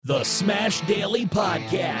The Smash Daily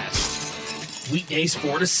Podcast. Weekdays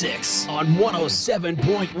 4 to 6 on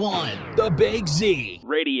 107.1 The Big Z.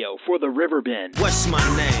 Radio for the Riverbend. What's my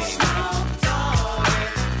name?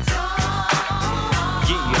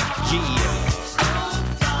 Yeah.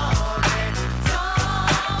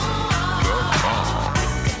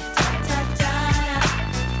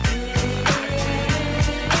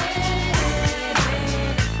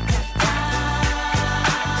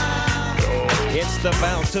 It's the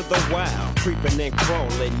bounce to the wild, creeping and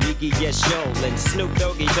crawling, Yiggy yes yolin', Snoop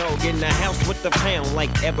Doggy Dogg in the house with the pound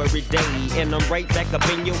like every day, and I'm right back up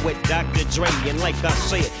in you with Dr. Dre, and like I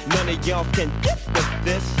said, none of y'all can get with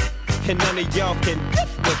this, and none of y'all can get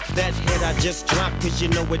with that hit I just dropped, cause you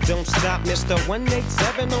know it don't stop, Mr.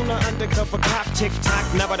 187 on the undercover cop,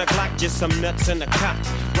 tick-tock, never the clock, just some nuts in the cop,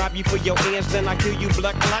 rob you for your ends, then I kill you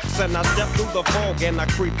blood clocks, and I step through the fog, and I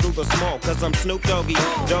creep through the smog, cause I'm Snoop Doggy,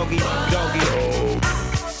 Doggy, Doggy, oh.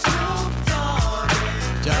 Snoop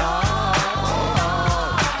Doggy, Dogg.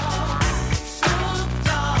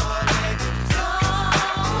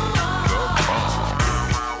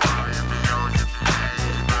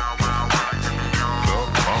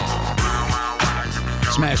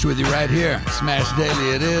 Smash with you right here. Smash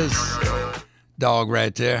Daily it is. Dog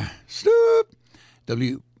right there. Snoop.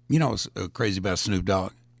 You know what's crazy about Snoop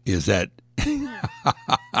Dogg is that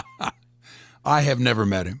I have never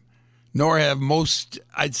met him, nor have most,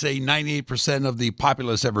 I'd say 98% of the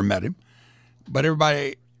populace ever met him. But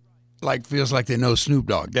everybody feels like they know Snoop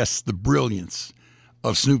Dogg. That's the brilliance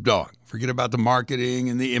of Snoop Dogg. Forget about the marketing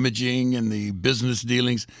and the imaging and the business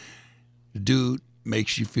dealings. The dude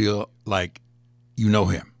makes you feel like you know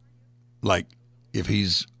him. Like if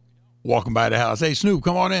he's walking by the house, hey, Snoop,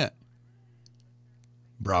 come on in.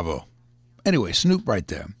 Bravo. Anyway, Snoop right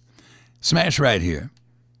there. Smash right here.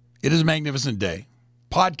 It is a magnificent day.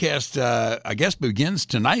 Podcast, I guess, begins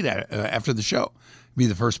tonight after the show. Be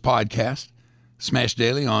the first podcast, Smash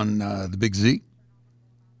Daily on the Big Z.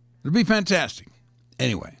 It'll be fantastic.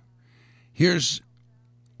 Anyway, here's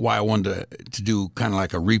why I wanted to do kind of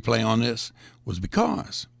like a replay on this was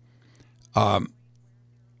because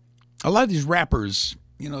a lot of these rappers,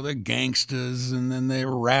 you know, they're gangsters, and then they're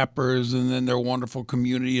rappers, and then they're wonderful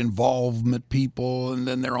community involvement people, and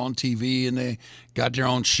then they're on TV, and they got their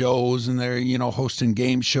own shows, and they're, you know, hosting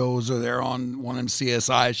game shows, or they're on one of them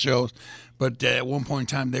CSI shows. But at one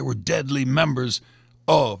point in time, they were deadly members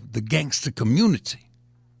of the gangster community.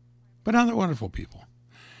 But now they're wonderful people.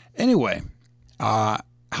 Anyway, how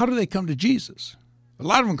do they come to Jesus? A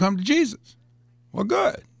lot of them come to Jesus. Well,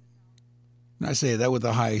 good. And I say that with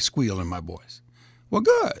a high squeal in my voice. Well,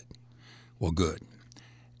 good. Well, good.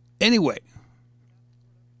 Anyway,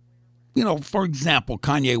 you know, for example,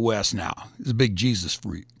 Kanye West now is a big Jesus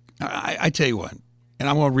freak. I tell you what, and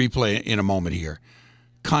I'm going to replay in a moment here.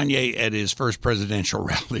 Kanye at his first presidential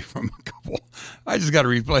rally from a couple. I just got to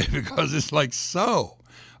replay it because it's like so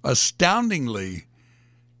astoundingly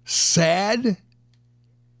sad,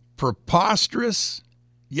 preposterous,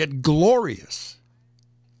 yet glorious.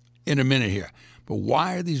 In a minute here. But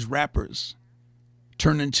why are these rappers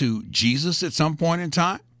turning to Jesus at some point in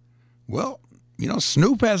time? Well, you know,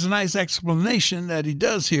 Snoop has a nice explanation that he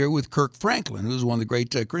does here with Kirk Franklin, who's one of the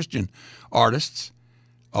great Christian artists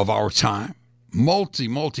of our time. Multi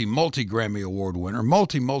Grammy Award winner,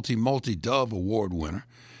 multi Dove Award winner.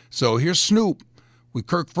 So here's Snoop with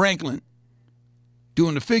Kirk Franklin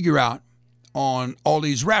doing the figure out on all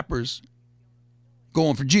these rappers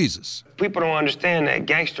going for Jesus. People don't understand that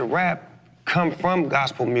gangster rap come from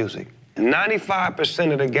gospel music.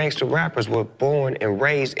 95% of the gangster rappers were born and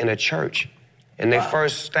raised in a church. And their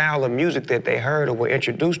first style of music that they heard or were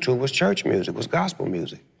introduced to was church music, was gospel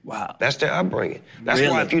music. Wow. That's their upbringing. That's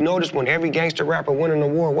really? Why if you notice when every gangster rapper win an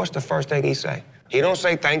award, what's the first thing he say? He don't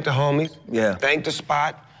say thank the homies, thank the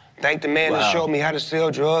spot, thank the man that showed me how to sell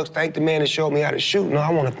drugs, thank the man that showed me how to shoot. No,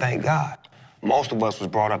 I want to thank God. Most of us was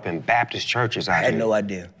brought up in Baptist churches out here. I had no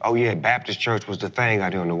idea. Oh, yeah, Baptist church was the thing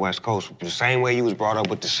out here on the West Coast. The same way you was brought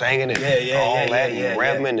up with the singing and all that, and the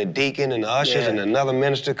reverend, the deacon, and the ushers, and another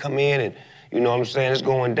minister come in, and you know what I'm saying? It's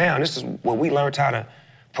going down. This is where we learned how to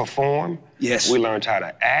perform. Yes. We learned how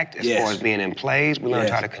to act as far as being in plays. We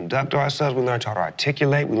learned how to conduct ourselves. We learned how to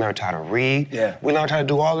articulate. We learned how to read. Yeah. We learned how to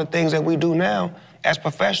do all the things that we do now as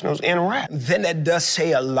professionals in rap. Then that does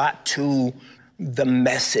say a lot to the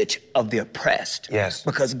message of the oppressed. Yes.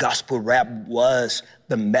 Because gospel rap was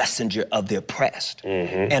the messenger of the oppressed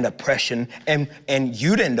and oppression. And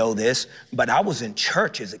you didn't know this, but I was in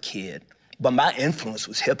church as a kid, but my influence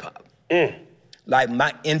was hip hop. Like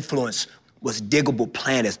my influence was Diggable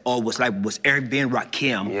Planets or was Eric B. and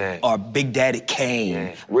Rakim or Big Daddy Kane.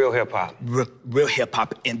 Yeah. Real hip-hop. Real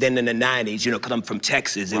hip-hop. And then in the 90s, you know, because I'm from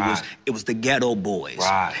Texas, it was the Ghetto Boys.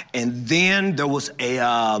 Right. And then there was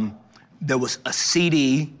a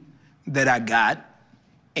CD that I got,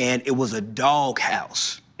 and it was a Dog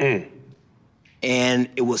House. And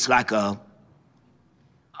it was like a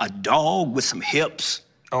dog with some hips.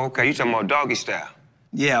 Oh, okay, you talking about Doggy Style.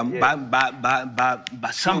 Yeah.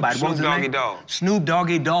 By somebody. Snoop Doggy Dogg. Snoop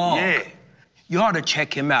Doggy Dogg. Yeah. You ought to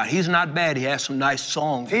check him out. He's not bad. He has some nice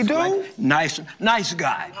songs. He do? Like, nice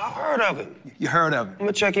guy. I heard of him. You heard of him? I'm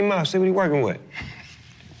gonna check him out, see what he's working with.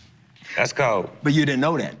 That's cold. But you didn't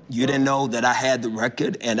know that. You didn't know that I had the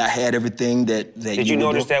record and I had everything that Did you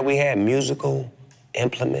notice that we had musical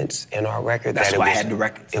implements in our record? That's why I had the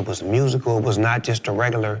record. It was musical. It was not just a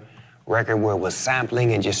regular record where it was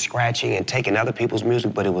sampling and just scratching and taking other people's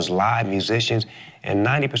music, but it was live musicians, and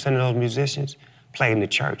 90% of those musicians played in the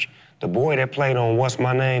church. The boy that played on What's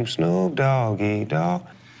My Name, Snoop Doggy Dogg.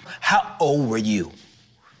 How old were you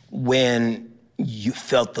when you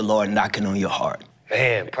felt the Lord knocking on your heart?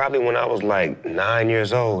 Man, probably when I was like 9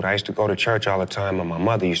 years old. I used to go to church all the time, and my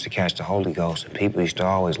mother used to catch the Holy Ghost, and people used to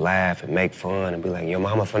always laugh and make fun and be like, your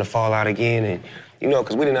mama finna fall out again, and you know,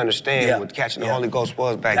 because we didn't understand what catching the Holy Ghost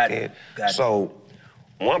was back then. So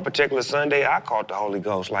one particular Sunday, I caught the Holy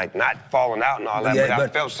Ghost, like not falling out and all that, but I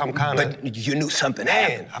felt some kind of... But you knew something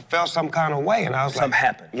happened. I felt some kind of way, and I was something like...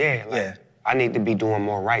 happened. Yeah, I need to be doing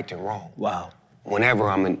more right than wrong. Wow. Whenever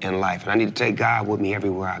I'm in life, and I need to take God with me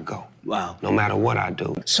everywhere I go. Wow. No matter what I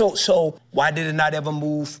do. So why did it not ever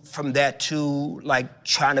move from that to, like,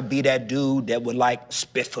 trying to be that dude that would, like,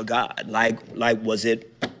 spit for God? Like was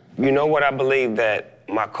it... You know what I believe that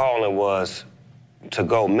my calling was to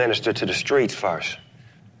go minister to the streets first,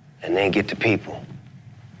 and then get to people,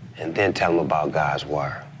 and then tell them about God's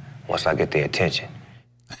word, once I get their attention.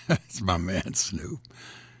 That's my man, Snoop.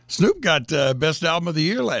 Snoop got Best Album of the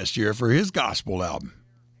Year last year for his gospel album.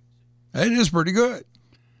 It is pretty good.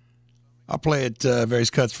 I'll play it, various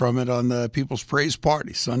cuts from it on the People's Praise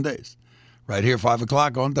Party Sundays. Right here, 5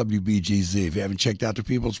 o'clock on WBGZ. If you haven't checked out the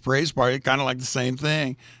People's Praise Party, kind of like the same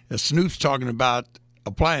thing as Snoop's talking about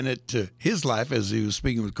applying it to his life as he was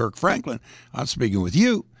speaking with Kirk Franklin. I'm speaking with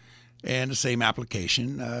you. And the same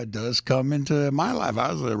application does come into my life.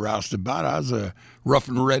 I was a roustabout. I was a rough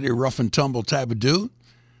and ready, rough and tumble type of dude.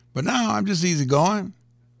 But now I'm just easygoing.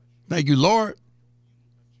 Thank you, Lord.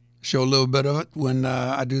 Show a little bit of it when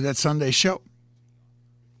I do that Sunday show.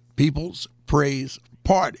 People's Praise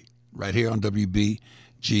Party. Right here on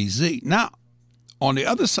WBGZ. Now, on the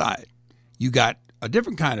other side, you got a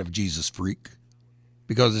different kind of Jesus freak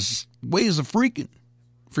because it's ways of freaking.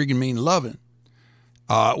 Freaking mean loving.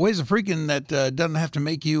 Ways of freaking that doesn't have to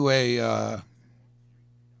make you a...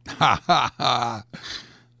 I'm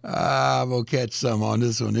going to catch some on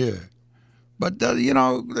this one here. But, you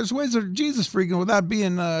know, there's ways of Jesus freaking without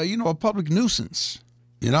being, you know, a public nuisance.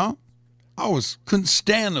 You know? I always couldn't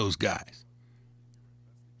stand those guys.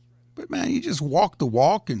 But, man, you just walk the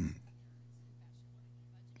walk and,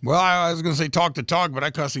 well, I was going to say talk the talk, but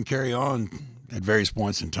I cuss and carry on at various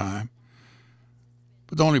points in time.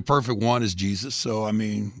 But the only perfect one is Jesus, so, I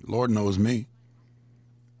mean, Lord knows me.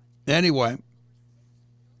 Anyway,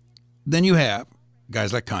 then you have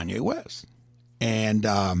guys like Kanye West. And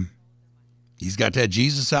he's got that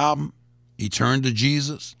Jesus album. He turned to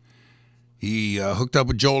Jesus. He hooked up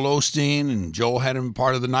with Joel Osteen, and Joel had him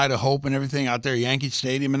part of the Night of Hope and everything out there, Yankee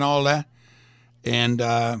Stadium and all that. And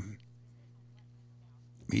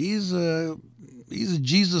he's a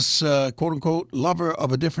Jesus, quote-unquote, lover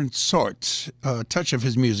of a different sort. Touch of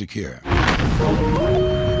his music here.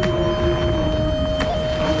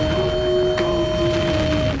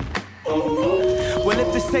 Well,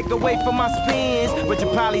 if this take away from my spins, but you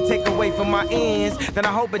probably take away from my ends, then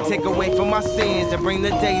I hope it take away from my sins and bring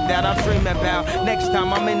the day that I dream about. Next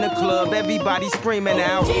time I'm in the club, everybody screaming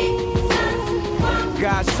out.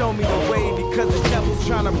 God, show me the way because the devil's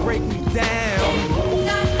trying to break me down.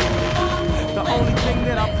 The only thing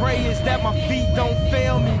that I pray is that my feet don't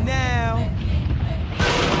fail me now.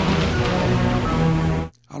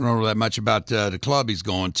 I don't know that much about the club he's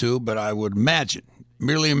going to, but I would imagine,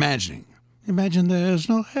 merely imagining, imagine there's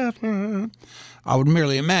no heaven. I would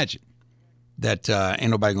merely imagine that ain't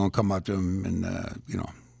nobody going to come up to him and, you know,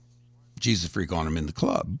 Jesus freak on him in the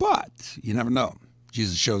club. But you never know.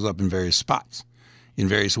 Jesus shows up in various spots, in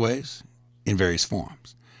various ways, in various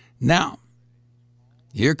forms. Now,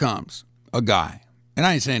 here comes a guy, and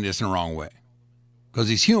I ain't saying this in the wrong way, because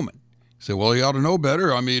he's human. You say, well, he ought to know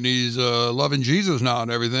better. I mean, he's loving Jesus now and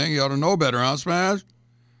everything. He ought to know better, huh, Smash?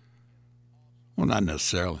 Well, not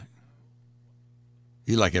necessarily.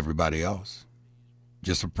 He's like everybody else,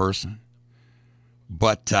 just a person.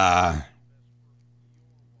 But I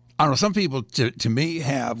don't know, some people, to me,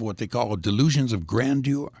 have what they call delusions of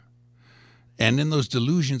grandeur. And in those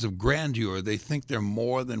delusions of grandeur, they think they're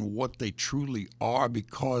more than what they truly are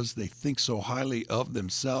because they think so highly of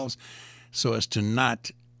themselves so as to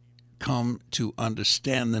not come to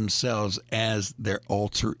understand themselves as their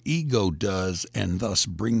alter ego does, and thus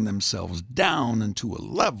bring themselves down into a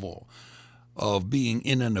level of being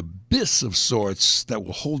in an abyss of sorts that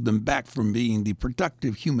will hold them back from being the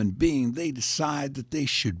productive human being they decide that they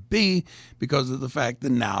should be because of the fact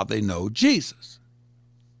that now they know Jesus.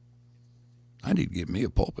 I need to get me a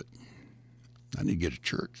pulpit. I need to get a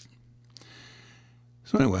church.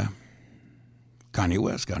 So anyway, Kanye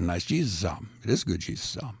West got a nice Jesus album. It is a good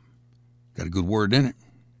Jesus album. Got a good word in it.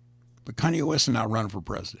 But Kanye West is not running for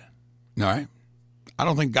president. All right? I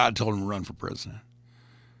don't think God told him to run for president.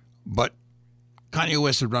 But Kanye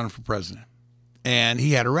West is running for president. And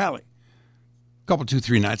he had a rally a couple,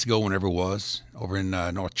 2-3 nights ago, whenever it was, over in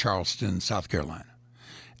North Charleston, South Carolina.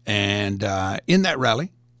 And in that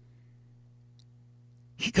rally,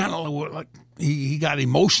 he kind of like he got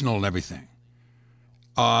emotional and everything.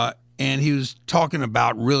 And he was talking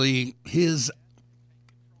about really his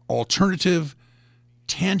alternative,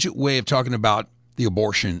 tangent way of talking about the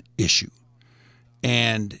abortion issue.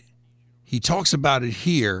 And he talks about it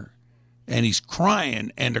here, and he's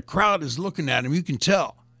crying, and the crowd is looking at him. You can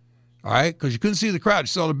tell, all right, because you couldn't see the crowd. You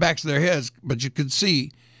saw the backs of their heads, but you could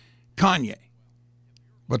see Kanye.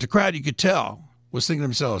 But the crowd, you could tell, was thinking to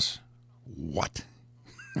themselves, what?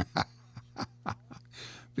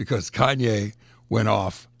 Because Kanye went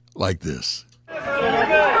off like this. My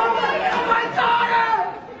daughter!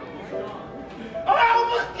 I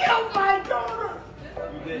almost killed my daughter!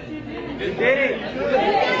 You did it.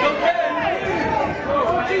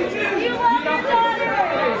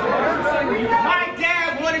 My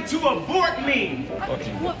dad wanted to abort me.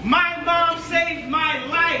 My mom saved my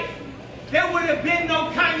life. There would have been no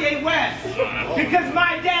Kanye West because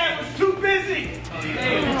my dad was too busy. We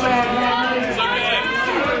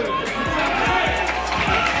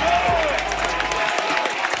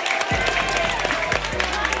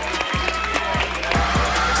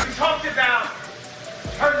talked about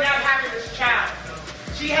her not having this child.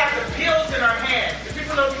 She has the pills in her hand. Do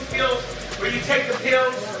people know these pills where you take the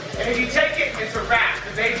pills and if you take it, it's a wrap.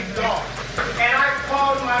 The baby's gone. And I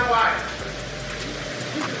called my wife.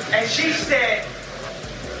 And she said,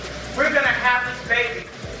 we're going to have this baby.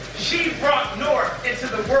 She brought North into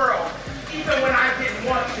the world, even when I didn't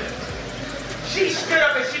want to. She stood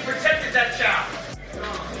up and she protected that child.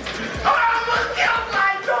 I almost killed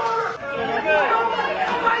my daughter!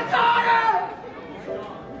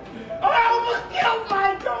 I almost killed my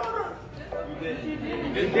daughter!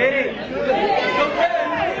 You did it.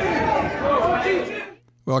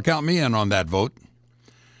 Well, count me in on that vote.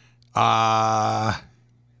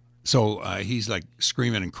 So he's like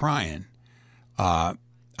screaming and crying. I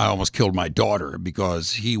almost killed my daughter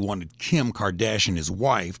because he wanted Kim Kardashian, his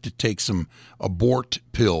wife, to take some abort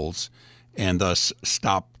pills and thus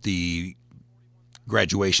stop the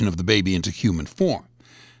graduation of the baby into human form.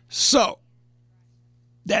 So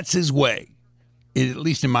that's his way, at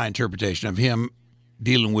least in my interpretation of him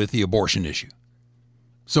dealing with the abortion issue.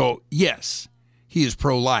 So, yes, he is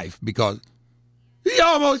pro-life because he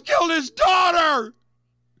almost killed his daughter.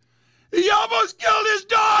 He almost killed his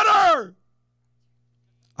daughter.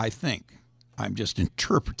 I think I'm just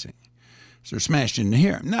interpreting. So they're smashed into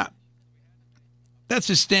here. Now, that's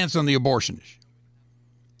his stance on the abortion issue.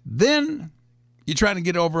 Then you try to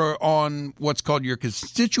get over on what's called your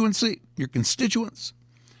constituency, your constituents.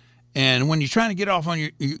 And when you're trying to get off on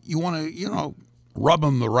you want to, rub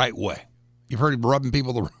them the right way. You've heard of rubbing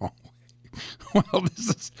people the wrong way. Well, this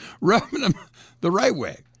is rubbing them the right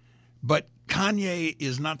way. But Kanye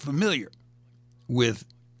is not familiar with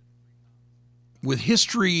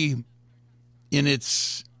history in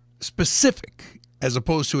its specific as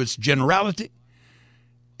opposed to its generality.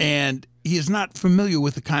 And he is not familiar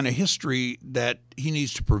with the kind of history that he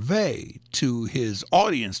needs to purvey to his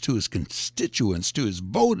audience, to his constituents, to his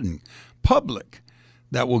voting public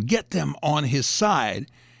that will get them on his side.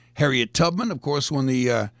 Harriet Tubman, of course, one of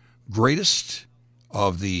the greatest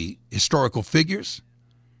of the historical figures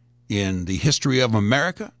in the history of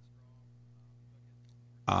America.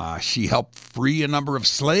 She helped free a number of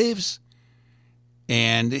slaves.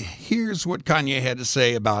 And here's what Kanye had to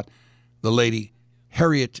say about the lady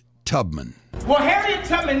Harriet Tubman. Well, Harriet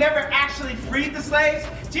Tubman never actually freed the slaves.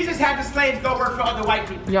 She just had the slaves go work for other white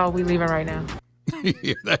people. Y'all, we leaving right now. You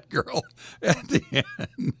hear that girl at the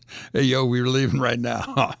end? Hey, yo, we're leaving right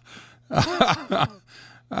now.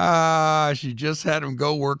 She just had him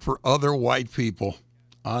go work for other white people.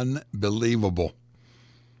 Unbelievable.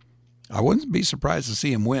 I wouldn't be surprised to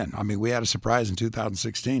see him win. I mean, we had a surprise in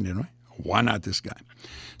 2016, didn't we? Why not this guy?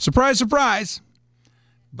 Surprise, surprise.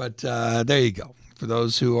 But there you go. For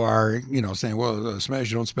those who are, saying, well,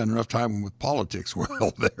 Smash, you don't spend enough time with politics.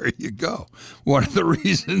 Well, there you go. One of the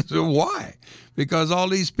reasons why. Because all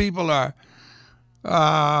these people are,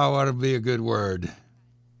 what would be a good word?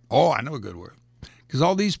 Oh, I know a good word. Because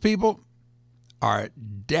all these people are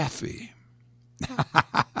daffy.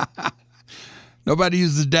 Nobody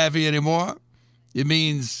uses daffy anymore. It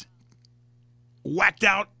means whacked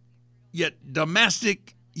out, yet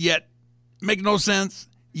domestic, yet make no sense,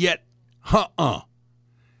 yet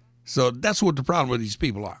So that's what the problem with these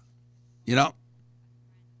people are.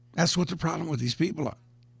 That's what the problem with these people are.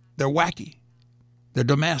 They're wacky. They're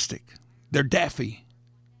domestic. They're daffy.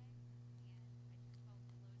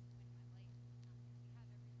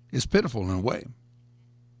 It's pitiful in a way.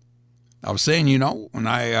 I was saying, when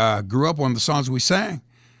I grew up, one of the songs we sang,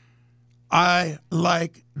 I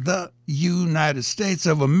like the United States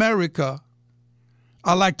of America.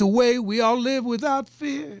 I like the way we all live without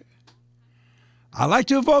fear. I like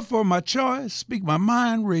to vote for my choice, speak my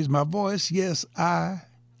mind, raise my voice. Yes, I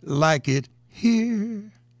like it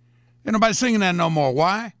here. Ain't nobody singing that no more.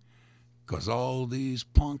 Why? Because all these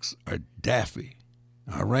punks are daffy.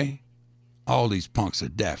 All right? All these punks are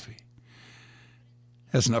daffy.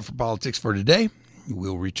 That's enough for politics for today.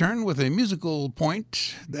 We'll return with a musical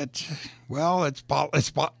point that, it's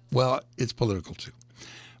political too.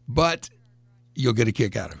 But you'll get a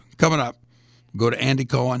kick out of it. Coming up, go to Andy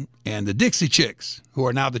Cohen and the Dixie Chicks, who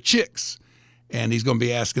are now the Chicks. And he's going to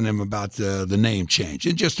be asking them about the name change.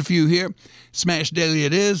 In just a few here, Smash Daily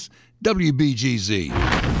it is, WBGZ.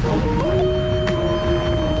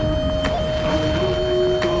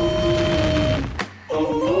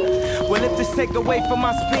 Well, if this take away from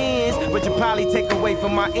my spins, which will probably take away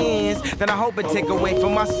from my ends, then I hope it take away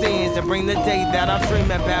from my sins and bring the day that I'm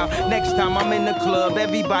dreaming about. Next time I'm in the club,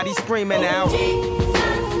 everybody screaming out.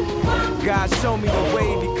 God, show me the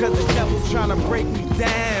way because the devil's trying to break me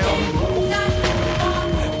down.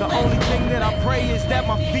 The only thing that I pray is that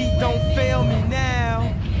my feet don't fail me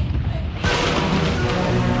now.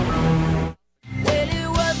 Well, it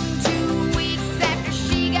wasn't 2 weeks after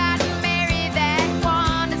she got married that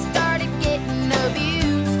Wanda started getting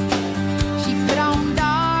abused. She put on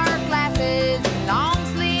dark glasses, long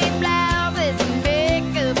sleeve blouses, and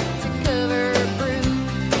makeup to cover her bruise.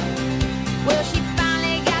 Well, she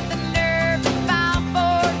finally got the nerve to file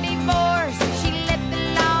for divorce. She let the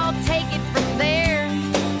law take it from there.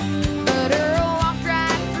 But Earl walked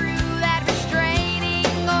right through that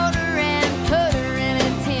restraining order and put her in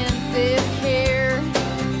intensive care.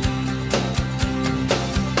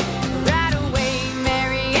 Right away,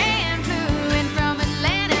 Mary Ann flew in from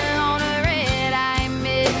Atlanta on a red-eye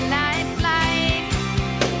midnight flight.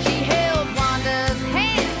 She held Wanda's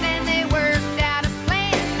hand and they worked out a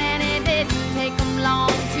plan, and it didn't take them long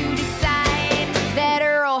to decide that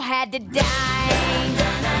Earl had to die.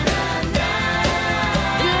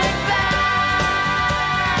 Goodbye,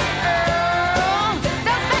 Earl. Those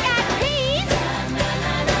bug-eyed peas,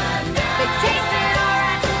 they tasted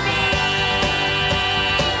alright to me.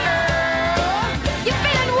 Earl, you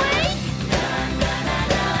feeling weak?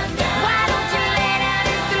 Why don't you lay down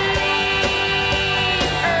and sleep?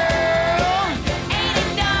 Earl, ain't it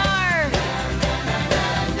dark?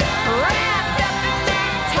 Wrapped up in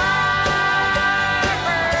that tar,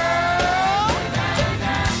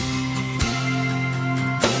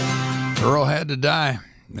 Earl. Earl had to die.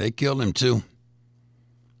 They killed him too.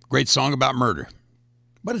 Great song about murder.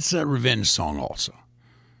 But it's a revenge song also.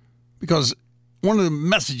 Because one of the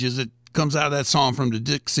messages that comes out of that song from the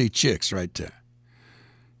Dixie Chicks right there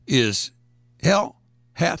is, hell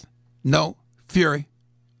hath no fury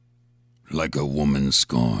like a woman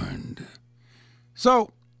scorned.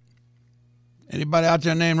 So, anybody out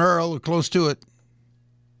there named Earl or close to it,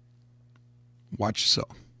 watch yourself.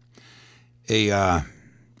 You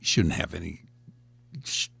shouldn't have any,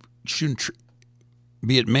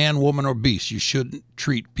 be it man, woman, or beast, you shouldn't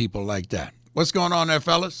treat people like that. What's going on there,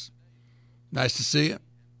 fellas? Nice to see you.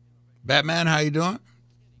 Batman, how you doing?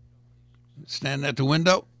 Standing at the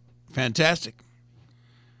window? Fantastic.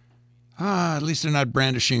 At least they're not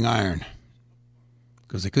brandishing iron.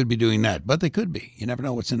 Because they could be doing that, but they could be. You never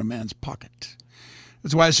know what's in a man's pocket.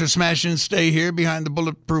 That's why Sir Smashin' stay here behind the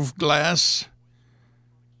bulletproof glass.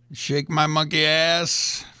 Shake my monkey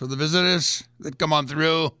ass for the visitors that come on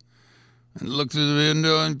through and look through the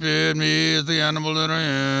window and pit me as the animal that I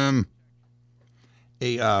am.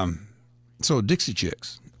 So Dixie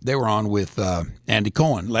Chicks, they were on with Andy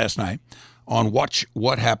Cohen last night on Watch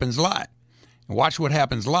What Happens Live. And Watch What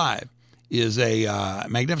Happens Live is a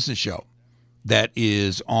magnificent show that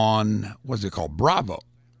is on, what's it called, Bravo. All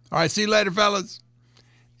right, see you later, fellas.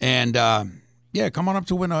 And, yeah, come on up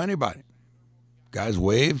to window, anybody. Guys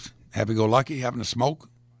waved, happy-go-lucky, having a smoke.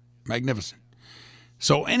 Magnificent.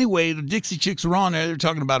 So anyway, the Dixie Chicks were on there. They're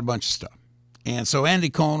talking about a bunch of stuff. And so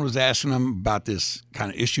Andy Cohen was asking them about this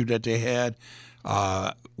kind of issue that they had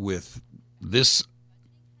with this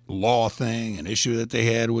law thing, an issue that they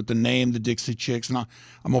had with the name, the Dixie Chicks. And I'm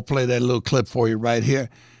going to play that little clip for you right here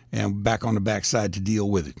and back on the backside to deal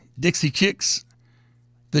with it. Dixie Chicks,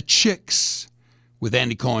 the Chicks, with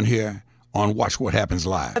Andy Cohen here on Watch What Happens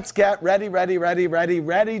Live. Let's get ready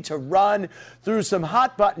to run through some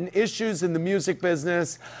hot button issues in the music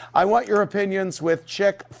business. I want your opinions with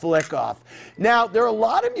Chick Flick Off. Now, there are a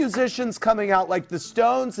lot of musicians coming out, like the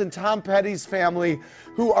Stones and Tom Petty's family,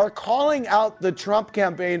 who are calling out the Trump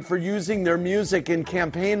campaign for using their music in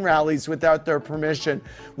campaign rallies without their permission.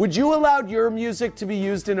 Would you allow your music to be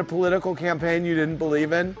used in a political campaign you didn't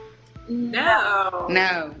believe in? No.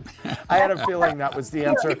 I had a feeling that was the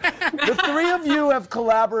answer. The three of you have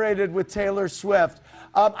collaborated with Taylor Swift.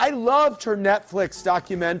 I loved her Netflix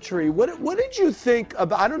documentary. What did you think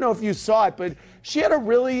about, I don't know if you saw it, but she had a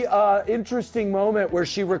really interesting moment where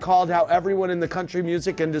she recalled how everyone in the country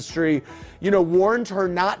music industry, warned her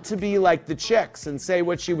not to be like the Chicks and say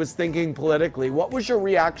what she was thinking politically. What was your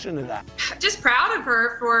reaction to that? Just proud of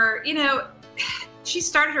her for, she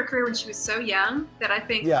started her career when she was so young that I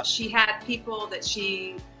think she had people that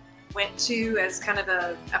she went to as kind of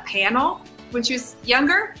a panel when she was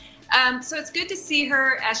younger. So it's good to see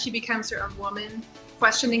her as she becomes her own woman,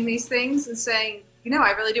 questioning these things and saying,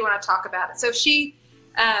 I really do want to talk about it. So if she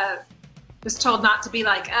was told not to be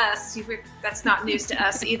like us, that's not news to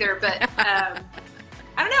us either. But I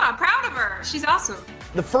don't know, I'm proud of her. She's awesome.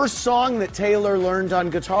 The first song that Taylor learned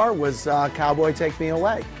on guitar was Cowboy Take Me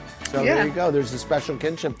Away. So there you go. There's a special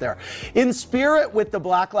kinship there. In spirit with the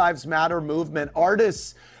Black Lives Matter movement,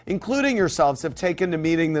 artists, including yourselves, have taken to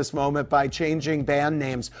meeting this moment by changing band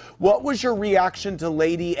names. What was your reaction to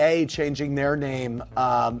Lady A changing their name,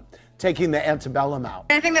 taking the antebellum out?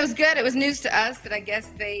 I think that was good. It was news to us that I guess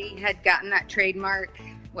they had gotten that trademark,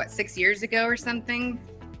 6 years ago or something?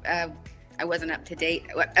 I wasn't up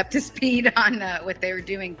to speed on what they were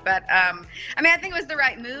doing. But, I think it was the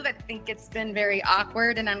right move. I think it's been very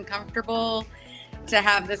awkward and uncomfortable to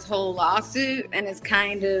have this whole lawsuit, and it's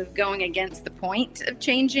kind of going against the point of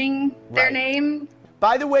changing their name.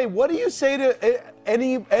 By the way, what do you say to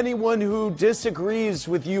anyone who disagrees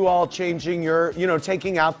with you all changing your,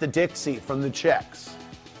 taking out the Dixie from the Chicks?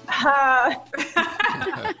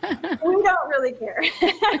 We don't really care.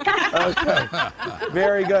 Okay,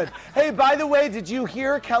 very good. Hey, by the way, did you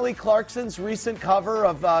hear Kelly Clarkson's recent cover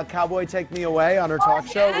of Cowboy Take Me Away on her talk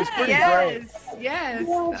show? It was pretty great. Yes,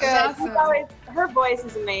 really good. awesome. Her voice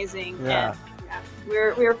is amazing. Yeah. And, we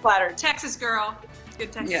were flattered. Texas girl.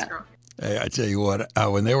 Good Texas girl. Hey, I tell you what,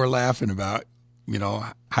 when they were laughing about,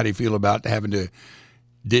 how do you feel about having to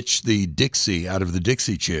ditch the Dixie out of the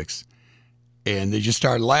Dixie Chicks? And they just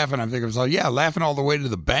started laughing. I'm thinking, laughing all the way to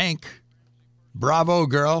the bank. Bravo,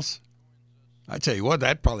 girls. I tell you what,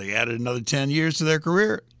 that probably added another 10 years to their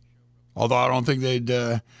career. Although I don't think they'd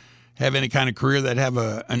have any kind of career that'd have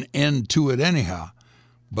an end to it anyhow.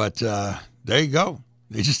 But there you go.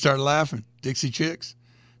 They just started laughing. Dixie Chicks.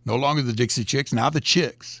 No longer the Dixie Chicks, now the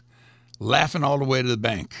Chicks. Laughing all the way to the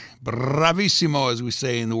bank. Bravissimo, as we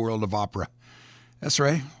say in the world of opera. That's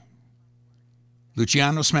right.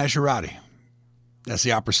 Luciano Smasherati. That's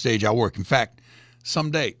the opera stage I work. In fact,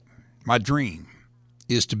 someday, my dream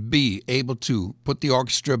is to be able to put the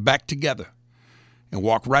orchestra back together and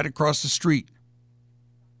walk right across the street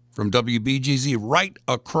from WBGZ, right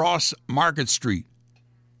across Market Street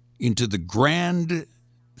into the Grand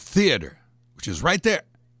Theater, which is right there,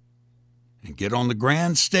 and get on the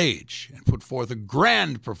grand stage and put forth a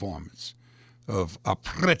grand performance of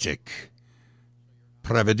Operatic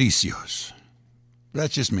Prevedicios.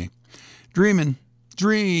 That's just me. Dreaming.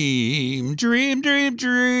 Dream.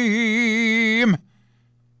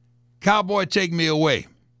 Cowboy, take me away.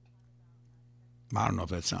 I don't know if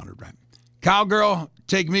that sounded right. Cowgirl,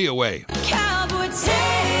 take me away. Cowboy,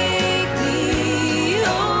 take me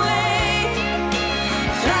away.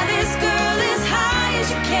 Fly this girl as high as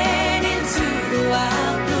you can into the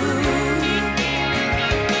wild blue.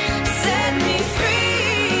 Set me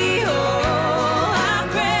free, oh, I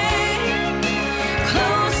pray.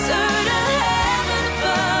 Closer to heaven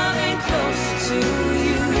above and closer to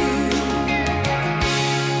you.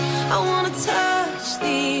 I wanna touch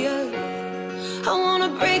the earth. I wanna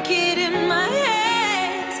break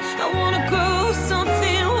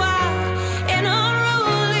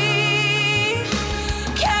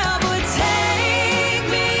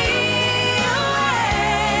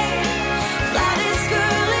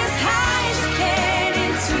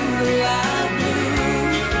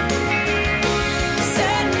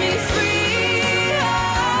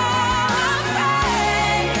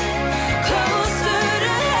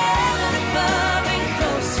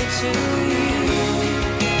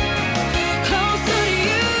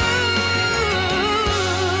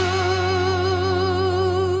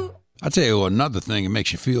tell you another thing that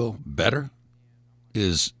makes you feel better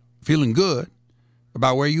is feeling good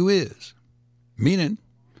about where you is. Meaning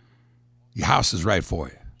your house is right for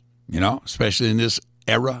you, you know, especially in this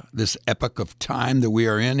era, this epoch of time that we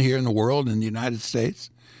are in here in the world, in the United States,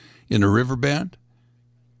 in the Riverbend,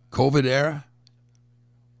 COVID era.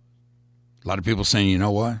 A lot of people saying, you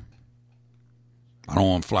know what? I don't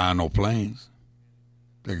want to fly on no planes.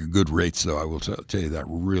 They're good rates, though. I will tell you that,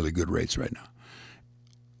 really good rates right now.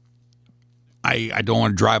 I don't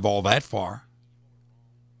want to drive all that far.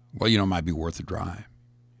 Well, you know, it might be worth a drive.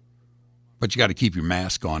 But you got to keep your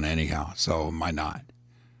mask on anyhow, so it might not,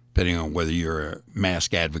 depending on whether you're a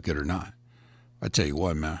mask advocate or not. I tell you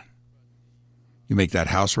what, man, you make that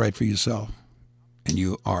house right for yourself, and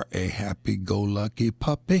you are a happy-go-lucky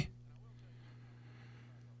puppy.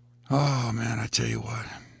 Oh, man, I tell you what.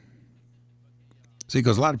 See,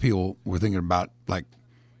 because a lot of people were thinking about, like,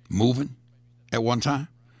 moving at one time.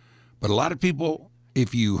 But a lot of people,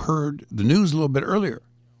 if you heard the news a little bit earlier,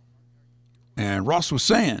 and Ross was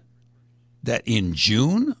saying that in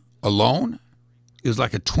June alone, it was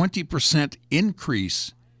like a 20%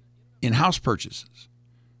 increase in house purchases.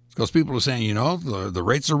 Because people are saying, you know, the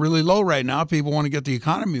rates are really low right now. People want to get the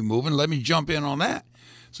economy moving. Let me jump in on that.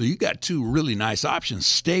 So you got two really nice options.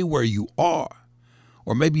 Stay where you are.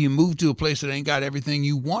 Or maybe you move to a place that ain't got everything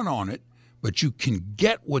you want on it, but you can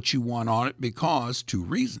get what you want on it because two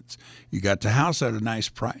reasons. You got the house at a nice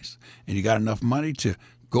price, and you got enough money to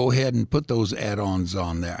go ahead and put those add-ons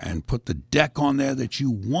on there and put the deck on there that you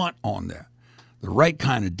want on there, the right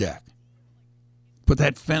kind of deck. Put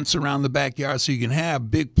that fence around the backyard so you can have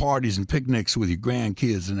big parties and picnics with your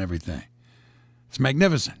grandkids and everything. It's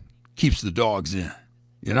magnificent. Keeps the dogs in,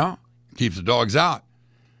 you know? Keeps the dogs out.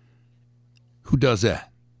 Who does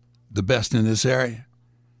that? The best in this area?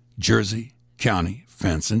 Jersey County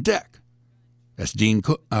Fence and Deck. That's Dean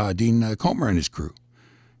Comer and his crew.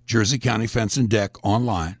 Jersey County Fence and Deck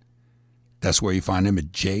online. That's where you find them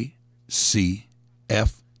at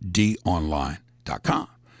jcfdonline.com.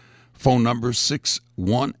 Phone number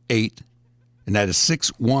 618, and that is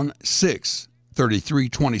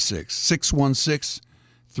 616-3326.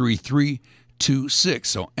 616-3326.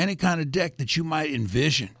 So any kind of deck that you might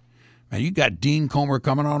envision. And you got Dean Comer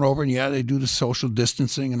coming on over, and yeah, they do the social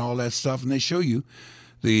distancing and all that stuff, and they show you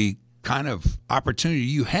the kind of opportunity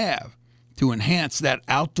you have to enhance that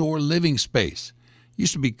outdoor living space.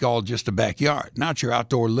 Used to be called just a backyard. Now it's your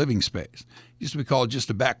outdoor living space. Used to be called just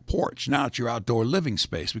a back porch. Now it's your outdoor living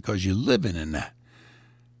space because you're living in that.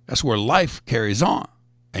 That's where life carries on,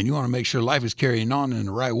 and you want to make sure life is carrying on in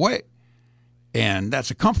the right way, and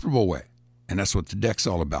that's a comfortable way, and that's what the deck's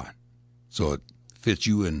all about. So it fits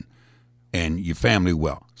you and your family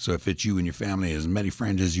well. So it fits you and your family, as many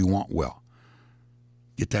friends as you want well.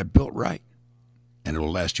 Get that built right, and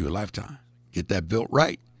it'll last you a lifetime. Get that built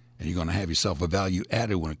right, and you're going to have yourself a value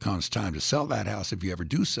added when it comes time to sell that house, if you ever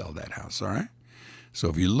do sell that house, all right? So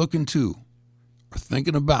if you're looking to or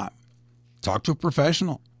thinking about, talk to a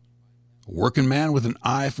professional, a working man with an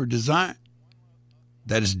eye for design.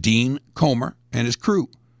 That is Dean Comer and his crew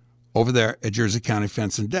over there at Jersey County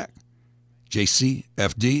Fence and Deck.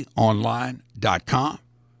 jcfdonline.com,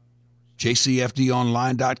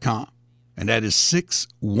 jcfdonline.com, and that is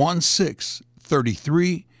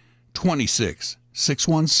 616-3326,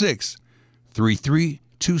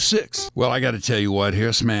 616-3326. Well, I got to tell you what,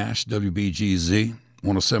 here, Smash, WBGZ,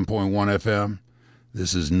 107.1 FM.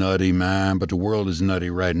 This is nutty, man, but the world is nutty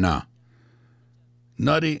right now.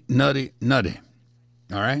 Nutty, nutty, nutty.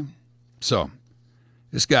 All right? So,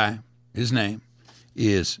 this guy, his name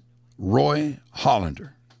is Roy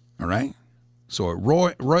Hollander, all right? So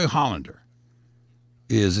Roy Hollander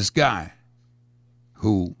is this guy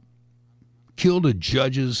who killed a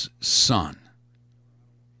judge's son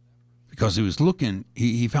because he was looking,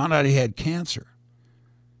 he found out he had cancer.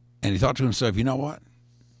 And he thought to himself, you know what?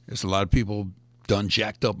 There's a lot of people done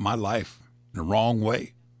jacked up my life in the wrong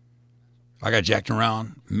way. I got jacked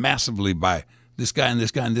around massively by this guy and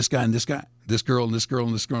this guy and this guy and this guy, this girl and this girl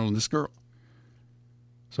and this girl and this girl.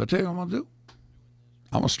 So I tell you what I'm going to do.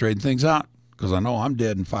 I'm going to straighten things out because I know I'm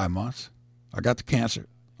dead in 5 months. I got the cancer.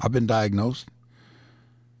 I've been diagnosed.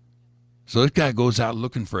 So this guy goes out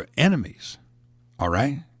looking for enemies, all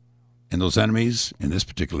right? And those enemies, in this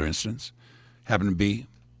particular instance, happen to be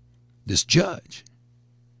this judge.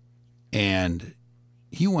 And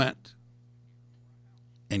he went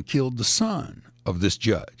and killed the son of this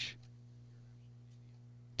judge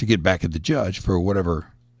to get back at the judge for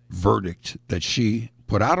whatever verdict that she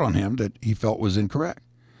put out on him that he felt was incorrect.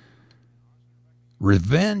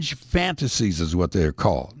 Revenge fantasies is what they're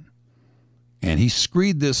called. And he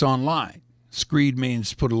screed this online. Screed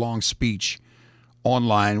means put a long speech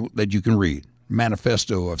online that you can read.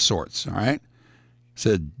 Manifesto of sorts, all right?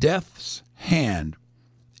 Said, death's hand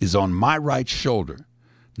is on my right shoulder.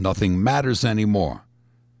 Nothing matters anymore.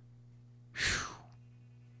 Whew.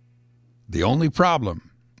 The only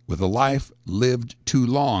problem with a life lived too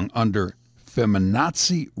long under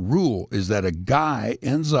feminazi rule is that a guy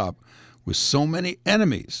ends up with so many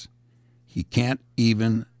enemies, he can't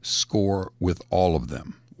even score with all of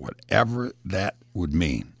them, whatever that would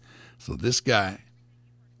mean. So this guy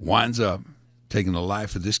winds up taking the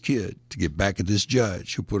life of this kid to get back at this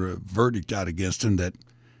judge who put a verdict out against him that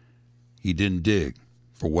he didn't dig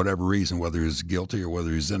for whatever reason, whether he's guilty or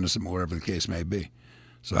whether he's innocent, or whatever the case may be.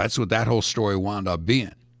 So that's what that whole story wound up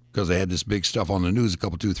being, because they had this big stuff on the news a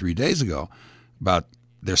couple, 2-3 days ago about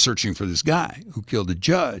they're searching for this guy who killed the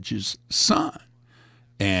judge's son.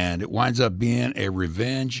 And it winds up being a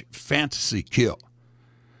revenge fantasy kill.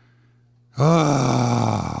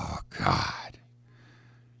 Oh, God.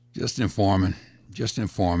 Just informing. I got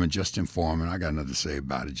nothing to say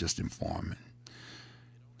about it. Just informing.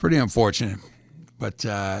 Pretty unfortunate. But,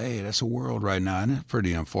 hey, that's a world right now, isn't it?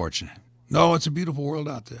 Pretty unfortunate. No, it's a beautiful world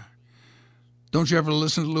out there. Don't you ever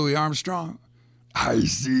listen to Louis Armstrong? I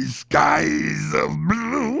see skies of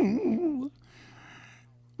blue,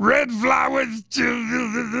 red flowers.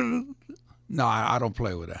 No, I don't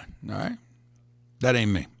play with that, all right? That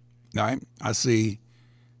ain't me, all right? I see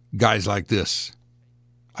guys like this.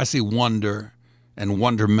 I see wonder and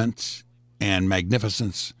wonderment and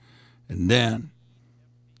magnificence, and then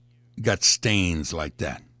you got stains like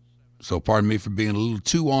that. So pardon me for being a little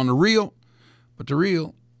too on the real, but the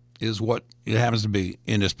real is what it happens to be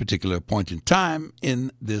in this particular point in time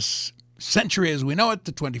in this century as we know it,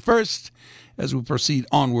 the 21st, as we proceed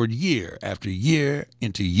onward year after year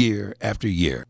into year after year.